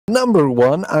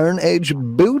#1 Iron Age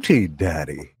Booty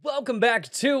Daddy. Welcome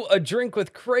back to A Drink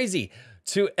with Crazy.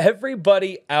 To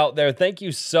everybody out there, thank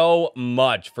you so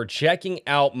much for checking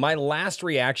out my last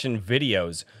reaction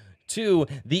videos to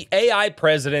the AI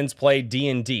presidents play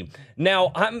D&D.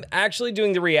 Now, I'm actually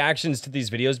doing the reactions to these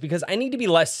videos because I need to be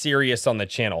less serious on the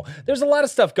channel. There's a lot of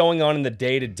stuff going on in the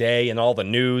day-to-day and all the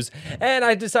news, and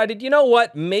I decided, you know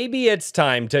what, maybe it's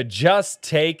time to just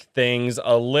take things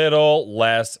a little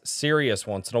less serious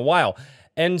once in a while.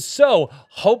 And so,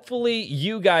 hopefully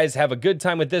you guys have a good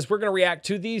time with this. We're going to react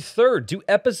to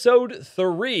episode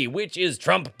 3, which is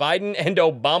Trump, Biden, and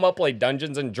Obama play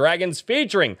Dungeons and Dragons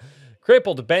featuring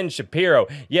Crippled Ben Shapiro.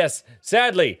 Yes,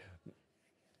 sadly.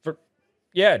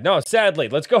 Sadly.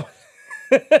 Let's go.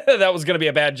 That was going to be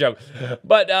a bad joke.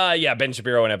 But yeah, Ben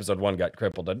Shapiro in episode 1 got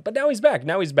crippled. But now he's back.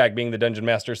 Now he's back being the Dungeon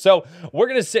Master. So we're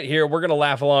going to sit here. We're going to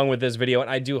laugh along with this video. And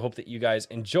I do hope that you guys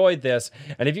enjoyed this.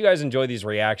 And if you guys enjoy these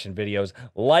reaction videos,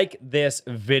 like this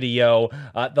video.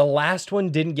 The last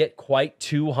one didn't get quite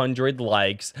 200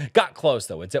 likes. Got close,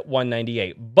 though. It's at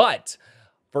 198. But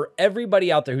for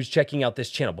everybody out there who's checking out this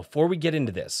channel, before we get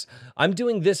into this, I'm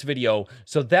doing this video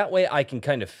so that way I can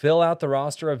kind of fill out the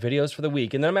roster of videos for the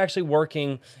week. And then I'm actually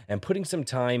working and putting some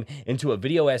time into a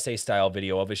video essay style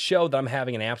video of a show that I'm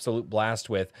having an absolute blast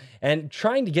with and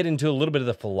trying to get into a little bit of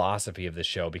the philosophy of the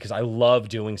show because I love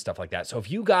doing stuff like that. So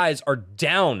if you guys are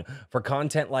down for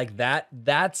content like that,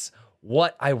 that's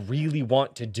what I really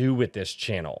want to do with this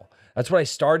channel. That's what I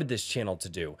started this channel to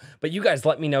do. But you guys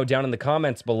let me know down in the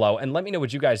comments below and let me know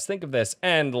what you guys think of this.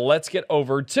 And let's get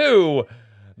over to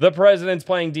the president's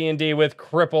playing D&D with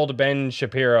Crippled Ben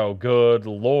Shapiro. Good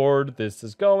Lord, this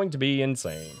is going to be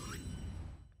insane.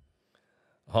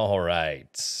 All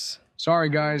right. Sorry,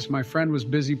 guys. My friend was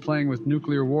busy playing with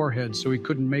nuclear warheads, so he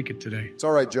couldn't make it today. It's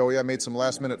all right, Joey. I made some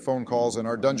last-minute phone calls, and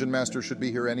our Dungeon Master should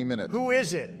be here any minute. Who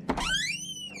is it?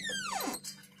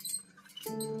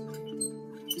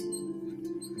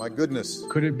 My goodness.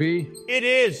 Could it be? It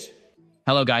is.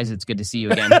 Hello, guys. It's good to see you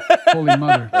again. Holy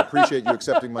mother. I appreciate you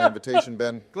accepting my invitation,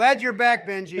 Ben. Glad you're back,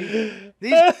 Benji.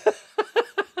 These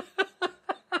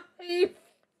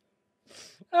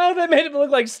Oh, they made him look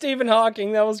like Stephen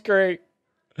Hawking. That was great.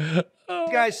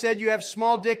 guys said you have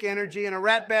small dick energy and a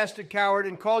rat bastard coward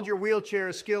and called your wheelchair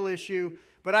a skill issue.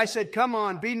 But I said, come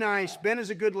on, be nice. Ben is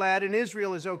a good lad and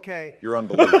Israel is okay. You're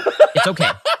unbelievable. It's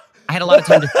okay. I had a lot of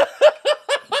time to...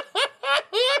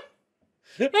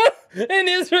 And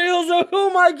Israel's,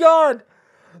 oh my God.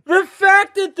 The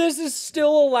fact that this is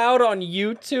still allowed on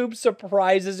YouTube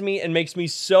surprises me and makes me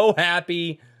so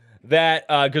happy that,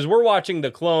 because we're watching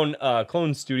the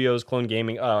Clone Studios, Clone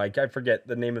Gaming, I forget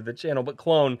the name of the channel, but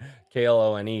Clone,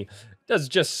 K-L-O-N-E, does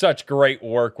just such great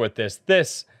work with this.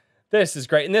 This is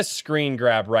great. And this screen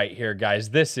grab right here, guys,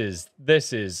 this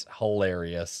is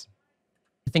hilarious.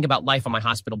 Think about life on my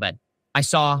hospital bed. I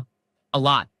saw a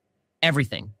lot,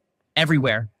 everything,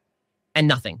 everywhere, and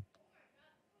nothing.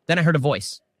 Then I heard a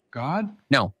voice. God?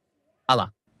 No,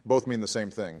 Allah. Both mean the same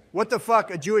thing. What the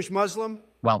fuck, a Jewish Muslim?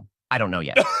 Well, I don't know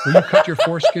yet. Will you cut your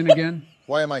foreskin again?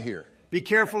 Why am I here? Be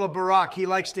careful of Barack. He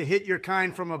likes to hit your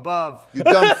kind from above. You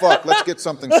dumb fuck. Let's get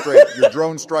something straight. Your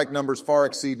drone strike numbers far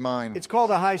exceed mine. It's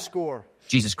called a high score.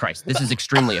 Jesus Christ, this is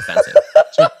extremely offensive.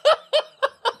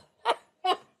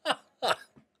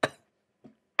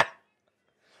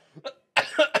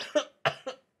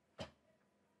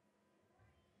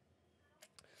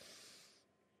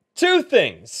 Two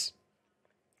things.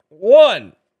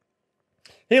 One,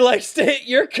 he likes to hit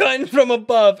your cunt from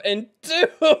above. And two,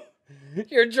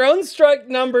 your drone strike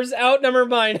numbers outnumber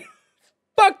mine.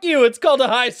 Fuck you, it's called a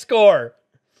high score.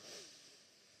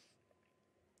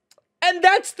 And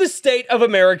that's the state of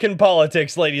American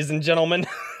politics, ladies and gentlemen.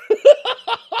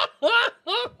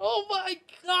 Oh my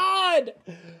God.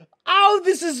 Oh,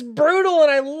 this is brutal and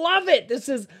I love it. This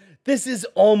is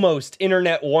almost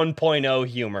Internet 1.0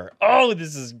 humor. Oh,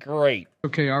 this is great.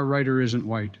 Okay, our writer isn't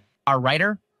white. Our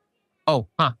writer? Oh,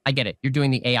 I get it. You're doing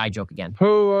the AI joke again.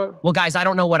 Who, Well, guys, I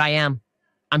don't know what I am.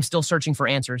 I'm still searching for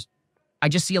answers. I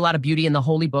just see a lot of beauty in the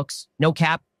holy books. No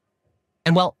cap.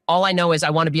 And well, all I know is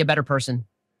I want to be a better person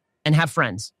and have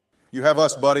friends. You have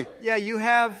us, buddy. Yeah, you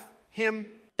have him.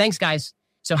 Thanks, guys.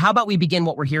 So how about we begin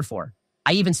what we're here for?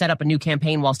 I even set up a new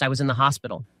campaign whilst I was in the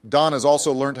hospital. Don has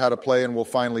also learned how to play and will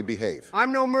finally behave.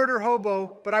 I'm no murder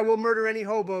hobo, but I will murder any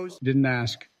hobos. didn't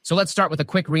ask. So let's start with a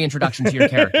quick reintroduction to your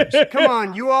characters. Come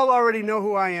on, you all already know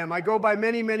who I am. I go by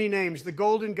many, many names. The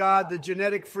Golden God, the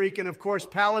Genetic Freak, and of course,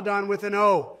 Paladon with an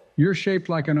O. You're shaped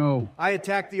like an O. I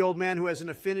attack the old man who has an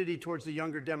affinity towards the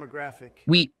younger demographic.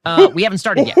 We haven't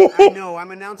started yet. I know, I'm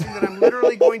announcing that I'm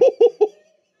literally going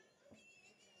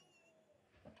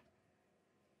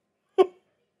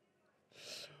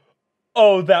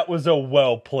Oh, that was a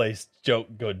well-placed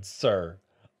joke, good sir.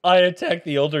 I attack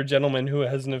the older gentleman who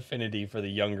has an affinity for the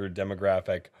younger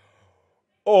demographic.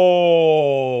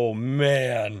 Oh,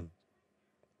 man.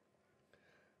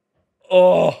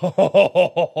 Oh.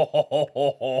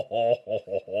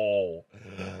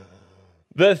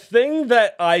 The thing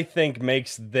that I think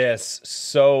makes this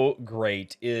so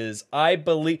great is I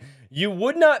believe you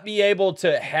would not be able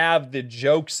to have the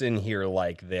jokes in here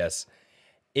like this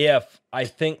if I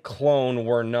think Clone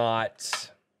were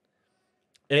not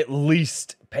at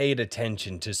least paid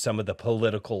attention to some of the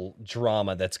political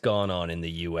drama that's gone on in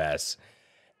the US.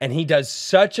 And he does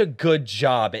such a good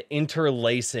job at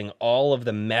interlacing all of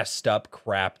the messed up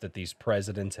crap that these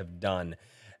presidents have done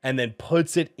and then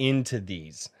puts it into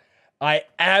these. I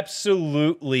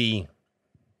absolutely,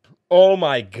 oh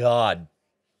my God,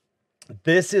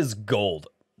 this is gold.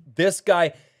 This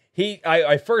guy,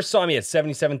 I first saw him at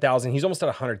 77,000. He's almost at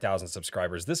 100,000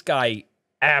 subscribers. This guy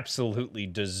absolutely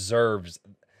deserves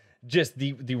just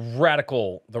the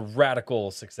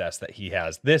radical success that he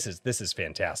has. This is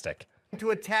fantastic.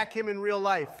 To attack him in real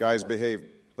life. Guys, behave.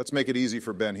 Let's make it easy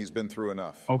for Ben. He's been through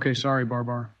enough. Okay, sorry,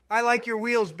 Barbar. I like your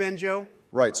wheels, Benjo.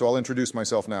 Right, so I'll introduce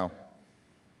myself now.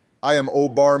 I am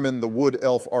O'Barman, the Wood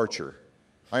Elf Archer.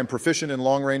 I am proficient in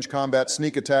long-range combat,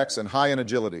 sneak attacks, and high in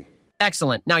agility.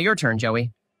 Excellent. Now your turn,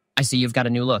 Joey. I see you've got a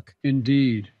new look.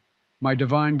 Indeed. My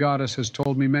divine goddess has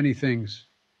told me many things,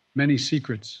 many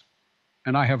secrets,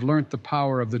 and I have learnt the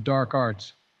power of the dark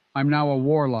arts. I'm now a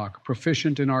warlock,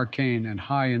 proficient in arcane and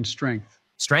high in strength.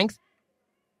 Strength?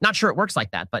 Not sure it works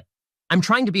like that, but I'm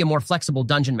trying to be a more flexible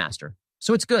dungeon master,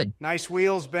 so it's good. Nice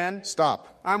wheels, Ben.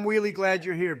 Stop. I'm really glad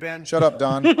you're here, Ben. Shut up,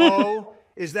 Don. Oh,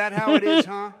 is that how it is,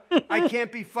 huh? I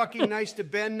can't be fucking nice to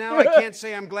Ben now? I can't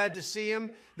say I'm glad to see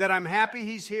him, that I'm happy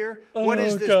he's here? What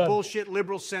is this bullshit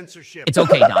liberal censorship? It's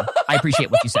okay, Don. I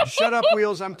appreciate what you said. Shut up,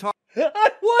 Wheels. I'm talking.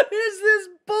 What is this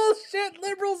bullshit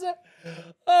liberals?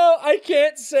 Oh, I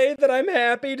can't say that I'm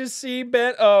happy to see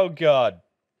Ben. Oh God.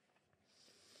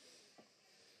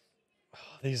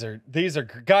 These are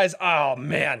guys. Oh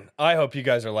man, I hope you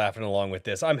guys are laughing along with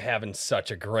this. I'm having such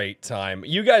a great time.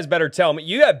 You guys better tell me.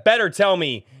 You better tell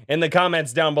me in the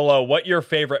comments down below what your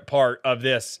favorite part of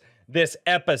this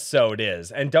episode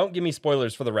is, and don't give me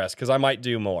spoilers for the rest because I might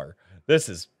do more. This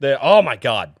is oh my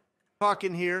God.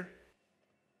 Talking here.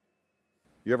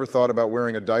 You ever thought about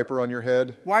wearing a diaper on your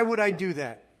head? Why would I do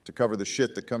that? To cover the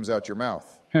shit that comes out your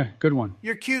mouth. Heh, good one.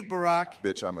 You're cute, Barack.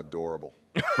 Bitch, I'm adorable.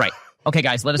 Right. Okay,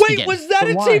 guys, let us Wait, begin. was that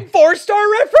But a why? Team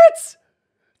 4-Star reference?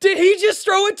 Did he just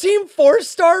throw a Team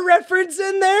 4-Star reference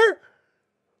in there?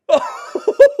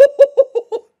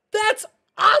 Oh, that's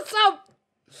awesome.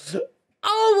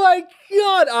 Oh my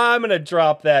God. I'm going to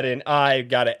drop that in. I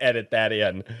got to edit that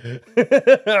in.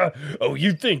 Oh,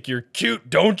 you think you're cute,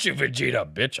 don't you,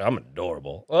 Vegeta? Bitch, I'm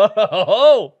adorable.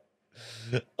 Oh,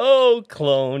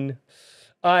 clone.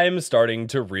 I'm starting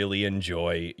to really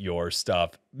enjoy your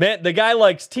stuff. Man, the guy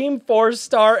likes Team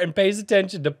 4-Star and pays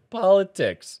attention to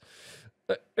politics.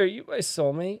 Are you my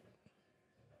soulmate?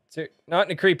 Not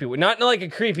in a creepy way. Not in like a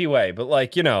creepy way, but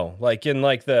like, you know, like in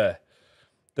like the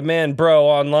man bro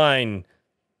online.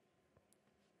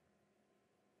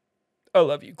 I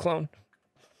love you, clone.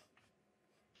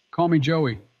 Call me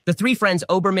Joey. The three friends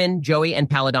Oberman, Joey, and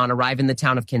Paladon arrive in the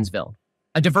town of Kinsville,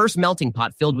 a diverse melting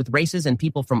pot filled with races and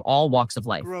people from all walks of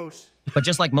life. Gross. But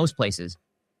just like most places,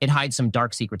 it hides some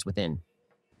dark secrets within.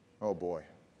 Oh boy.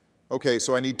 Okay,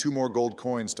 so I need 2 more gold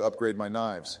coins to upgrade my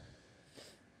knives.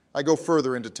 I go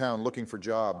further into town looking for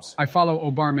jobs. I follow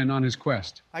O'Barman on his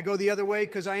quest. I go the other way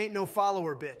because I ain't no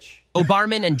follower, bitch.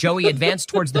 Obarman and Joey advance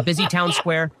towards the busy town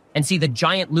square and see the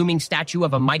giant looming statue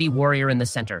of a mighty warrior in the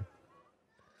center.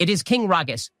 It is King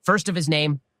Ragus, first of his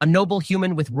name, a noble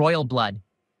human with royal blood.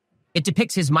 It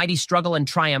depicts his mighty struggle and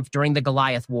triumph during the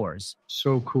Goliath Wars.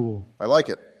 So cool. I like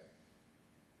it.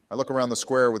 I look around the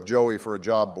square with Joey for a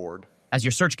job board. As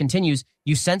your search continues,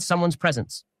 you sense someone's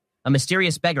presence. A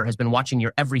mysterious beggar has been watching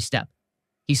your every step.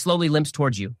 He slowly limps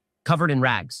towards you, covered in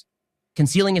rags,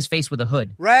 concealing his face with a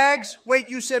hood. Rags? Wait,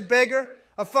 you said beggar?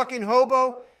 A fucking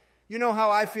hobo? You know how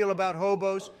I feel about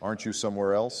hobos. Aren't you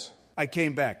somewhere else? I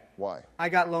came back. Why? I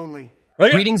got lonely.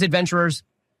 Greetings, adventurers,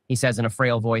 he says in a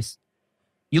frail voice.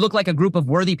 You look like a group of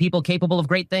worthy people capable of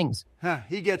great things. Huh,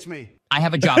 he gets me. I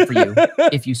have a job for you,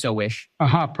 if you so wish.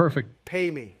 Aha, perfect.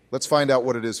 Pay me. Let's find out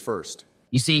what it is first.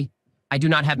 You see, I do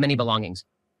not have many belongings.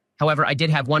 However, I did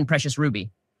have one precious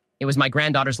ruby. It was my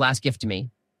granddaughter's last gift to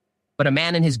me. But a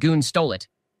man and his goons stole it.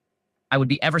 I would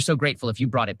be ever so grateful if you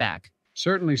brought it back.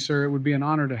 Certainly, sir. It would be an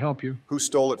honor to help you. Who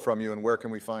stole it from you and where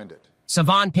can we find it?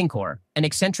 Savan Pinkor, an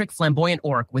eccentric, flamboyant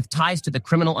orc with ties to the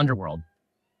criminal underworld.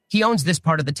 He owns this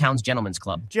part of the town's gentleman's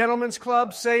club. Gentlemen's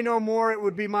Club, say no more. It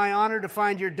would be my honor to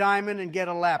find your diamond and get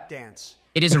a lap dance.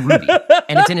 It is a ruby,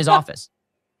 and it's in his office.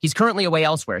 He's currently away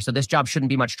elsewhere, so this job shouldn't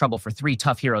be much trouble for 3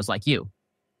 tough heroes like you.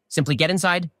 Simply get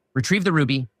inside, retrieve the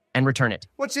ruby, and return it.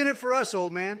 What's in it for us,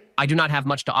 old man? I do not have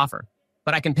much to offer,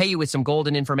 but I can pay you with some gold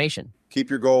and information. Keep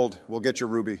your gold. We'll get your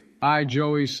ruby. I,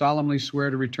 Joey, solemnly swear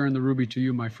to return the ruby to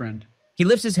you, my friend. He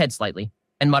lifts his head slightly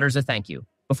and mutters a thank you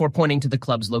before pointing to the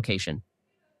club's location.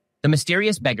 The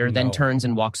mysterious beggar then turns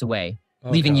and walks away,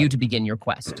 leaving you to begin your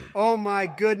quest. Oh my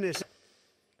goodness.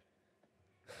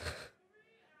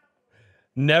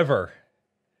 Never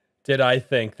did I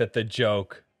think that the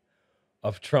joke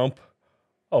of Trump,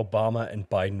 Obama, and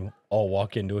Biden all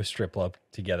walk into a strip club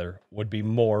together would be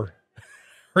more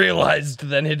realized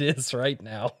than it is right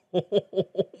now.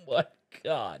 Oh my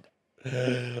God.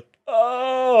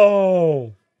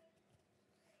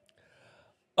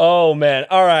 Oh man.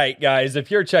 All right, guys, if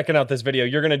you're checking out this video,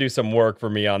 you're going to do some work for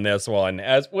me on this one,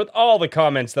 as with all the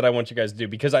comments that I want you guys to do,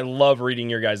 because I love reading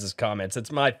your guys' comments.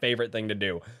 It's my favorite thing to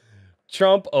do.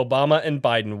 Trump, Obama, and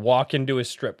Biden walk into a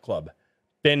strip club.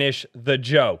 Finish the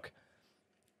joke.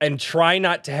 And try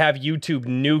not to have YouTube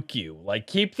nuke you. Like,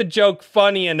 keep the joke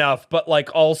funny enough, but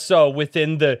like also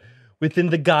within the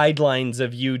guidelines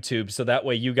of YouTube, so that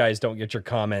way you guys don't get your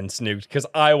comments nuked, because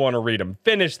I want to read them.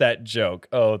 Finish that joke.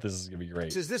 Oh, this is gonna be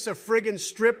great. Is this a friggin'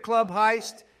 strip club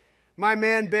heist? My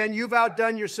man, Ben, you've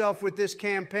outdone yourself with this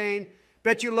campaign.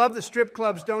 Bet you love the strip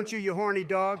clubs, don't you, you horny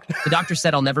dog? The doctor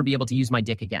said I'll never be able to use my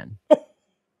dick again.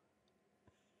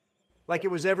 Like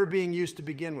it was ever being used to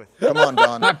begin with. Come on,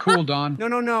 Don. Not cool, Don.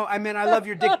 No. I mean, I love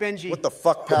your dick, Benji. What the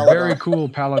fuck, Paladin? Very cool,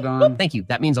 Paladin. Thank you.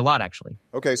 That means a lot, actually.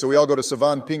 Okay, so we all go to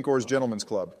Savan Pinkor's Gentleman's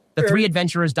Club. The 3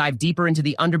 adventurers dive deeper into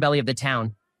the underbelly of the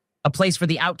town, a place for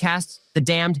the outcasts, the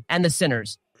damned, and the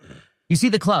sinners. You see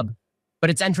the club, but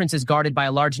its entrance is guarded by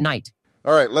a large knight.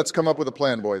 All right, let's come up with a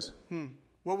plan, boys.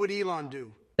 What would Elon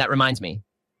do? That reminds me.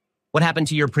 What happened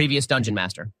to your previous dungeon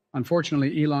master?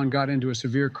 Unfortunately, Elon got into a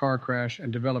severe car crash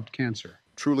and developed cancer.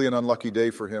 Truly an unlucky day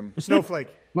for him. Snowflake.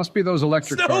 Must be those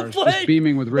electric cars Snowflake! just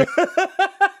beaming with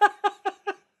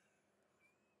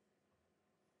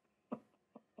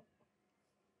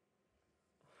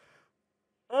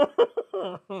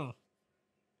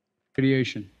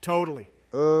radiation. Totally.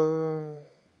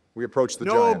 We approach the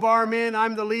No, giant. barman,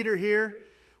 I'm the leader here.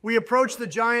 We approach the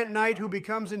giant knight who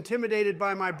becomes intimidated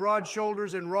by my broad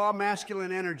shoulders and raw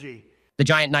masculine energy. The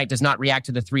giant knight does not react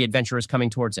to the 3 adventurers coming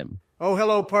towards him. Oh,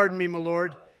 hello, pardon me, my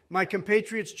lord. My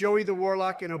compatriots Joey the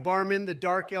Warlock and Obarmin the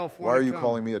Dark Elf. Why are you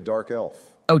calling me a dark elf?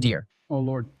 Oh dear. Oh,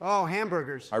 Lord. Oh,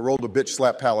 hamburgers. I rolled a bitch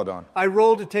slap Paladin. I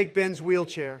rolled to take Ben's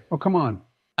wheelchair. Oh, come on.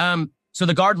 So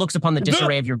the guard looks upon the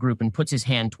disarray of your group and puts his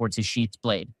hand towards his sheathed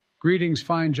blade. Greetings,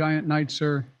 fine giant knight,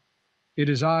 sir. It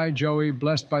is I, Joey,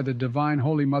 blessed by the divine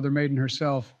Holy Mother Maiden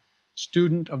herself,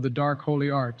 student of the dark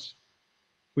holy arts.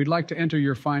 We'd like to enter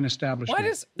your fine establishment.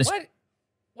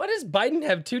 Why does Biden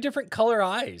have 2 different color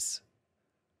eyes?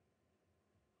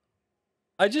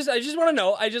 I just want to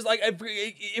know. I just like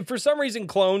if for some reason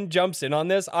Clone jumps in on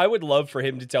this, I would love for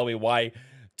him to tell me why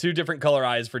 2 different color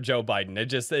eyes for Joe Biden.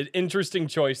 It's just an interesting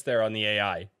choice there on the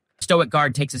AI. Stoic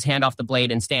guard takes his hand off the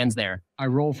blade and stands there. I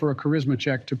roll for a charisma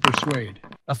check to persuade.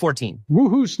 A 14.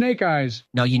 Woohoo, snake eyes.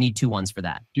 No, you need 2 ones for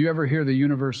that. Do you ever hear the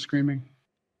universe screaming?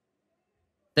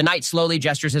 The knight slowly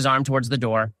gestures his arm towards the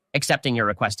door, accepting your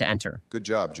request to enter. Good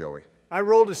job, Joey. I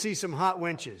rolled to see some hot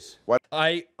wenches.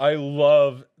 I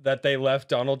love that they left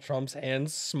Donald Trump's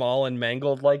hands small and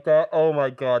mangled like that. Oh my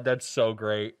God, that's so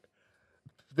great.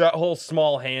 That whole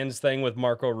small hands thing with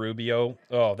Marco Rubio.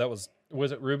 Oh, that was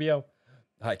it Rubio?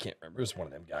 I can't remember. It was one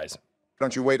of them guys.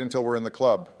 Don't you wait until we're in the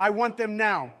club. I want them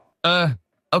now.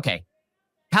 Okay.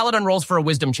 Paladin rolls for a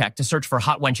wisdom check to search for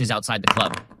hot wenches outside the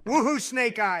club. Woohoo,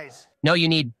 snake eyes. No,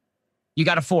 you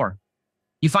got a 4.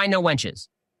 You find no wenches.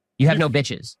 You have no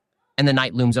bitches. And the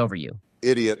knight looms over you.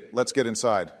 Idiot. Let's get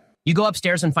inside. You go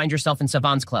upstairs and find yourself in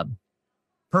Savan's club.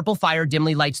 Purple fire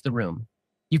dimly lights the room.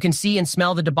 You can see and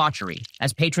smell the debauchery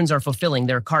as patrons are fulfilling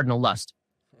their cardinal lust.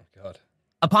 Oh God.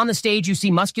 Upon the stage, you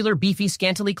see muscular, beefy,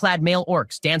 scantily clad male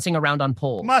orcs dancing around on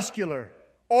poles. Muscular.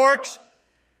 Orcs?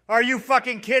 Are you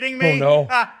fucking kidding me? Oh,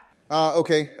 no.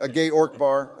 Okay, a gay orc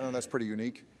bar. That's pretty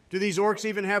unique. Do these orcs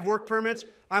even have work permits?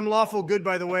 I'm lawful good,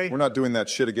 by the way. We're not doing that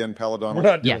shit again, Paladin. We're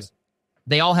not doing Yes.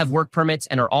 They all have work permits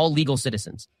and are all legal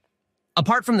citizens.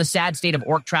 Apart from the sad state of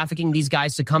orc trafficking these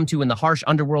guys succumb to in the harsh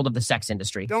underworld of the sex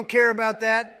industry. Don't care about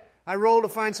that. I roll to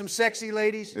find some sexy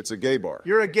ladies. It's a gay bar.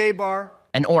 You're a gay bar.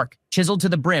 An orc, chiseled to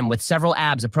the brim with several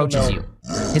abs, approaches you.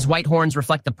 His white horns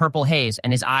reflect the purple haze,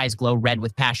 and his eyes glow red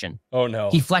with passion. Oh, no.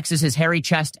 He flexes his hairy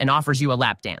chest and offers you a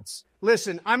lap dance.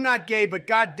 Listen, I'm not gay, but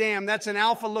goddamn, that's an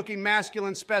alpha-looking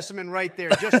masculine specimen right there,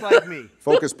 just like me.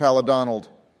 Focus, Pala Donald.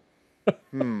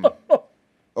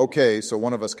 Okay, so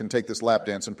one of us can take this lap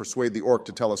dance and persuade the orc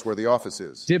to tell us where the office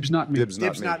is. Dibs, not me. Dibs,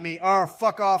 Dibs, not me. Oh,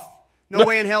 fuck off. No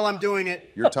way in hell I'm doing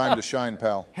it. Your time to shine,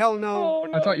 pal. Hell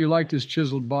no. I thought you liked his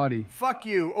chiseled body. Fuck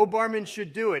you. O'Barman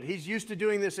should do it. He's used to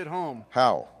doing this at home.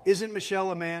 How? Isn't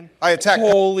Michelle a man? I attack.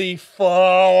 Holy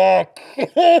fuck.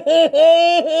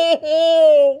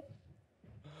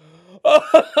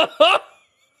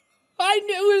 I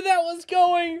knew where that was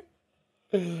going.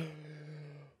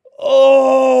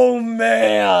 Oh,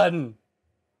 man.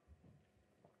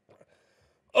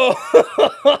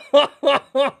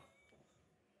 Oh.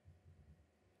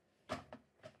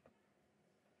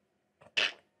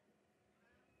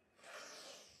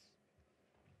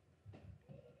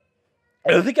 I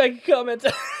don't think I can comment.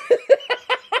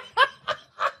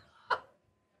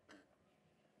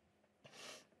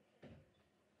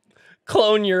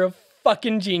 Clone, you're a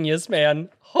fucking genius, man.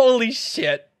 Holy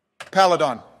shit.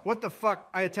 Paladon. What the fuck?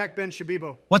 I attacked Ben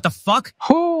Shabibo. What the fuck?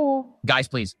 Who? Guys,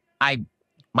 please.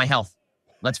 My health.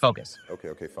 Let's focus.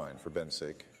 Okay, fine, for Ben's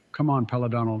sake. Come on,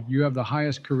 Paladonald. You have the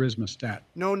highest charisma stat.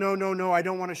 No. I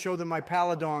don't want to show them my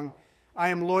paladong. I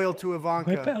am loyal to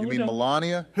Ivanka. You mean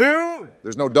Melania? Who?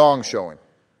 There's no dong showing,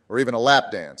 or even a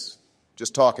lap dance.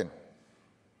 Just talking.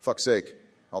 Fuck's sake,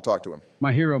 I'll talk to him.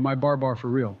 My hero, my barbar for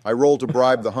real. I rolled to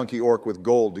bribe the hunky orc with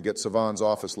gold to get Savan's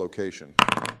office location.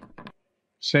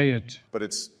 Say it. But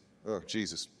it's, oh,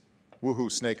 Jesus. Woohoo,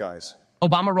 snake eyes.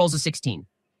 Obama rolls a 16.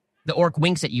 The orc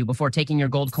winks at you before taking your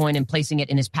gold coin and placing it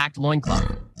in his packed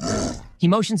loincloth. He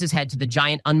motions his head to the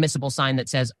giant, unmissable sign that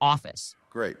says office.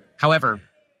 Great. However,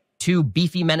 two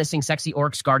beefy, menacing, sexy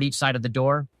orcs guard each side of the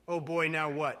door. Oh boy,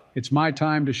 now what? It's my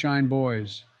time to shine,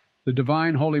 boys. The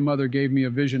Divine Holy Mother gave me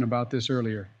a vision about this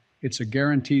earlier. It's a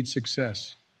guaranteed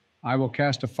success. I will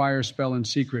cast a fire spell in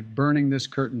secret, burning this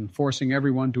curtain, forcing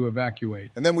everyone to evacuate.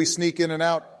 And then we sneak in and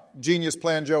out. Genius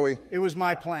plan, Joey. It was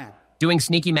my plan. Doing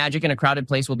sneaky magic in a crowded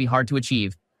place will be hard to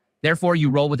achieve. Therefore,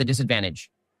 you roll with a disadvantage.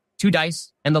 2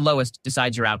 dice, and the lowest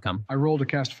decides your outcome. I roll to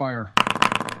cast fire.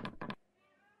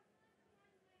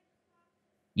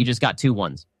 You just got 2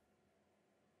 ones.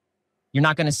 You're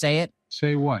not gonna say it?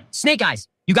 Say what? Snake eyes!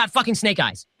 You got fucking snake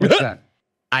eyes! What's that?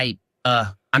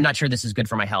 I'm not sure this is good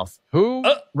for my health. Who?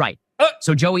 Right.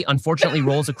 So Joey unfortunately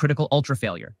rolls a critical ultra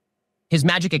failure. His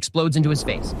magic explodes into his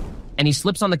face, and he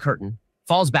slips on the curtain,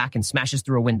 falls back, and smashes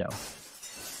through a window.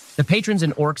 The patrons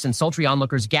and orcs and sultry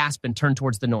onlookers gasp and turn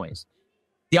towards the noise.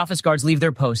 The office guards leave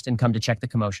their post and come to check the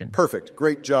commotion. Perfect.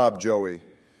 Great job, Joey.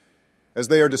 As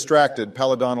they are distracted,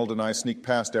 Paladonald and I sneak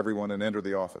past everyone and enter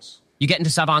the office. You get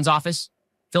into Savan's office,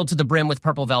 filled to the brim with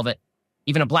purple velvet.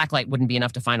 Even a blacklight wouldn't be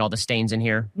enough to find all the stains in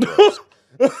here.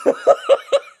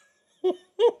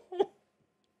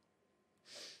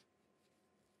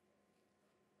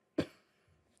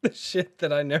 The shit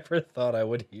that I never thought I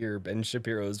would hear Ben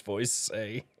Shapiro's voice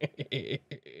say.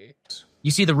 You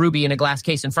see the ruby in a glass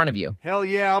case in front of you. Hell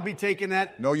yeah, I'll be taking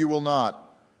that. No, you will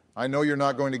not. I know you're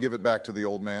not going to give it back to the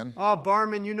old man. Oh,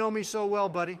 Barman, you know me so well,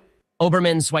 buddy.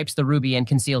 Oberman swipes the ruby and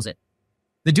conceals it.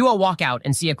 The duo walk out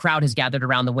and see a crowd has gathered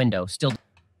around the window, still...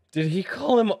 Did he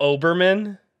call him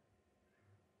Oberman?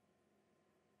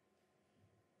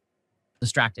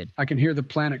 distracted. I can hear the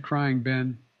planet crying,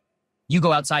 Ben. You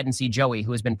go outside and see Joey,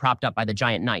 who has been propped up by the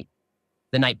giant knight.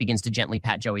 The knight begins to gently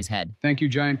pat Joey's head. Thank you,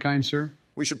 giant kind sir.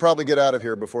 We should probably get out of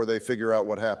here before they figure out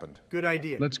what happened. Good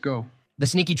idea. Let's go. The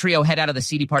sneaky trio head out of the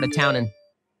seedy part of town and...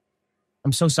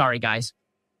 I'm so sorry, guys.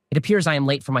 It appears I am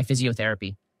late for my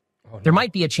physiotherapy. Oh, no. There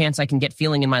might be a chance I can get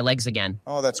feeling in my legs again.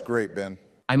 Oh, that's great, Ben.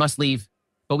 I must leave,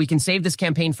 but we can save this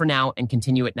campaign for now and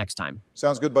continue it next time.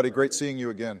 Sounds good, buddy. Great seeing you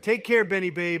again. Take care,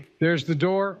 Benny babe. There's the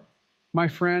door, my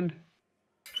friend.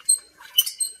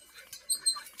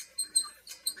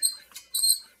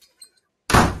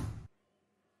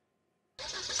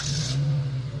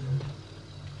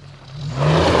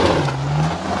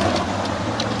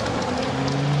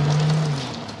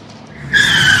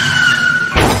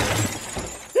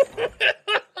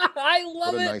 I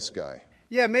love What a it. nice guy.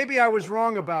 Yeah, maybe I was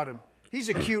wrong about him. He's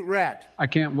a cute rat. I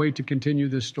can't wait to continue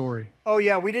this story. Oh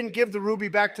yeah, we didn't give the ruby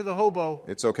back to the hobo.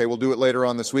 It's okay. We'll do it later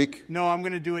on this week. No, I'm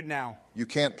going to do it now. You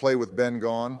can't play with Ben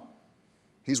gone.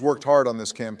 He's worked hard on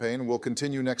this campaign. We'll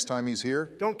continue next time he's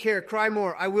here. Don't care. Cry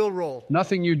more. I will roll.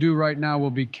 Nothing you do right now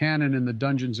will be canon in the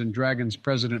Dungeons and Dragons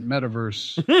President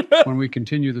Metaverse when we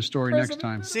continue the story next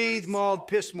time. Seethe, mauled,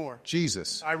 piss more.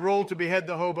 Jesus. I roll to behead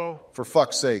the hobo. For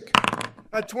fuck's sake.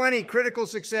 A 20, critical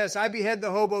success. I behead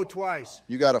the hobo twice.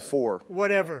 You got a 4.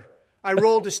 Whatever. I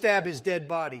rolled to stab his dead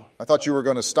body. I thought you were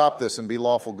going to stop this and be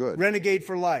lawful good. Renegade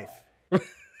for life.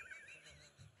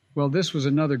 Well, this was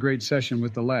another great session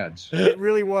with the lads. It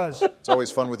really was. It's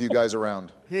always fun with you guys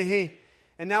around. Hey, hey.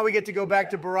 And now we get to go back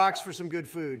to Barack's for some good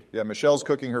food. Yeah, Michelle's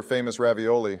cooking her famous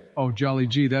ravioli. Oh, jolly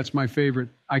gee, that's my favorite.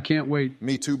 I can't wait.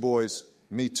 Me too, boys.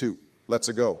 Me too. Let's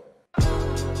go.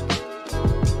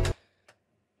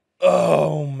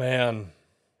 Oh, man.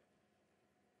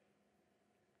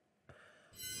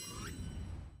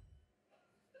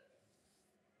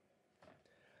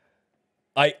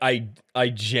 I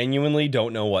genuinely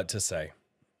don't know what to say.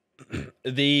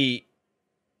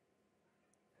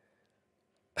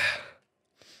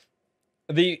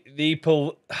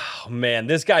 Oh man,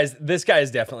 this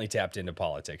guy's definitely tapped into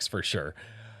politics for sure.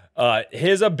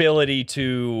 His ability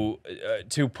to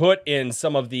put in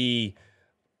some of the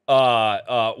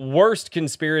worst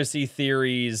conspiracy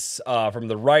theories from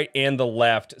the right and the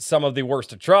left, some of the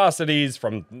worst atrocities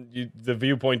from the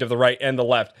viewpoint of the right and the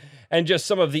left, and just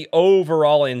some of the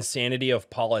overall insanity of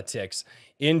politics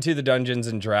into the Dungeons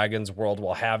and Dragons world,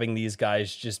 while having these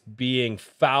guys just being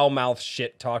foul-mouthed,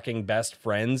 shit-talking best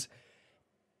friends,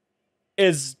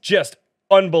 is just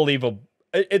unbelievable.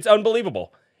 It's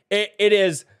unbelievable. It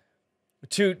is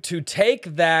to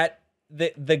take that,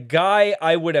 the guy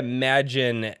I would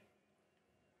imagine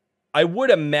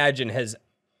has,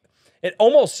 it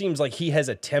almost seems like he has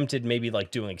attempted maybe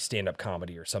like doing stand-up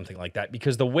comedy or something like that,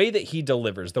 because the way that he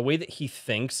delivers, the way that he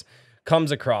thinks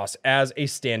comes across as a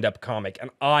stand-up comic. And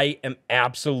I am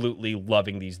absolutely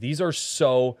loving these. These are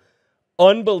so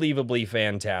unbelievably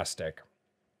fantastic.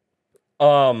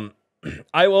 I'll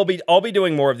be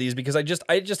doing more of these because I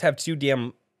just have too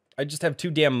damn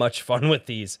much fun with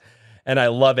these, and I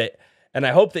love it. And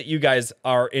I hope that you guys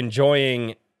are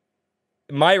enjoying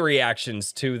my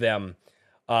reactions to them.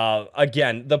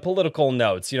 Again, the political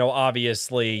notes,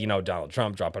 obviously, Donald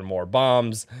Trump dropping more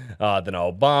bombs than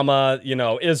Obama,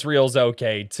 Israel's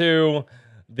okay too.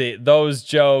 Those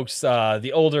jokes,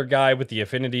 the older guy with the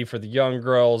affinity for the young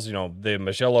girls, the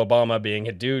Michelle Obama being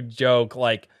a dude joke,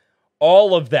 like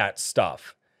all of that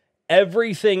stuff,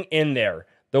 everything in there,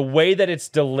 the way that it's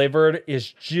delivered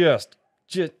is just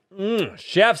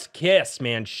chef's kiss,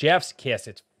 man. Chef's kiss.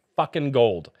 It's fucking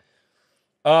gold.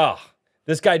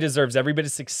 This guy deserves every bit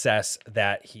of success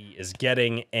that he is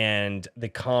getting, and the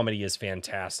comedy is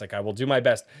fantastic. I will do my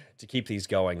best to keep these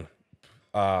going.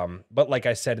 But like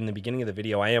I said in the beginning of the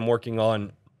video, I am working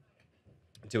on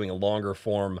doing a longer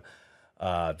form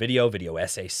video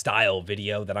essay style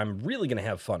video that I'm really going to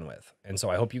have fun with. And so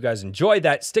I hope you guys enjoy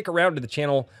that. Stick around to the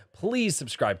channel. Please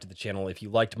subscribe to the channel. If you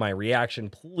liked my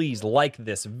reaction, please like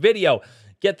this video.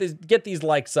 Get these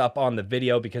likes up on the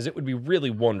video, because it would be really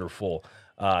wonderful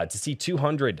to see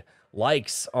 200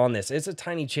 likes on this. It's a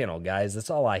tiny channel, guys.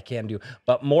 That's all I can do.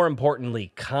 But more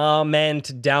importantly,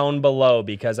 comment down below,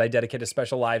 because I dedicate a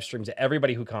special live stream to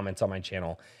everybody who comments on my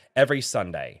channel every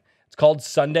Sunday. It's called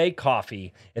Sunday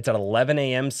Coffee. It's at 11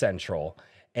 a.m. Central,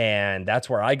 and that's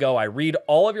where I go. I read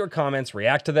all of your comments,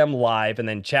 react to them live, and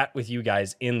then chat with you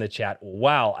guys in the chat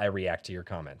while I react to your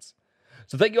comments.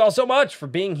 So thank you all so much for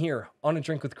being here on A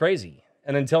Drink with Crazy.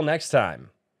 And until next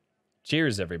time,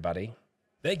 cheers, everybody.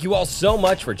 Thank you all so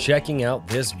much for checking out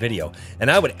this video. And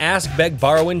I would ask, beg,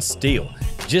 borrow, and steal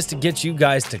just to get you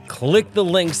guys to click the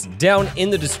links down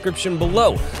in the description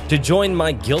below to join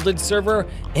my Gilded server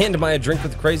and my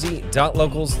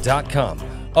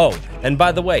adrinkwithcrazy.locals.com. Oh, and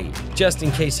by the way, just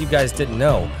in case you guys didn't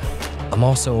know, I'm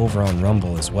also over on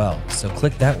Rumble as well. So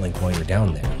click that link while you're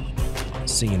down there.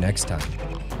 See you next time.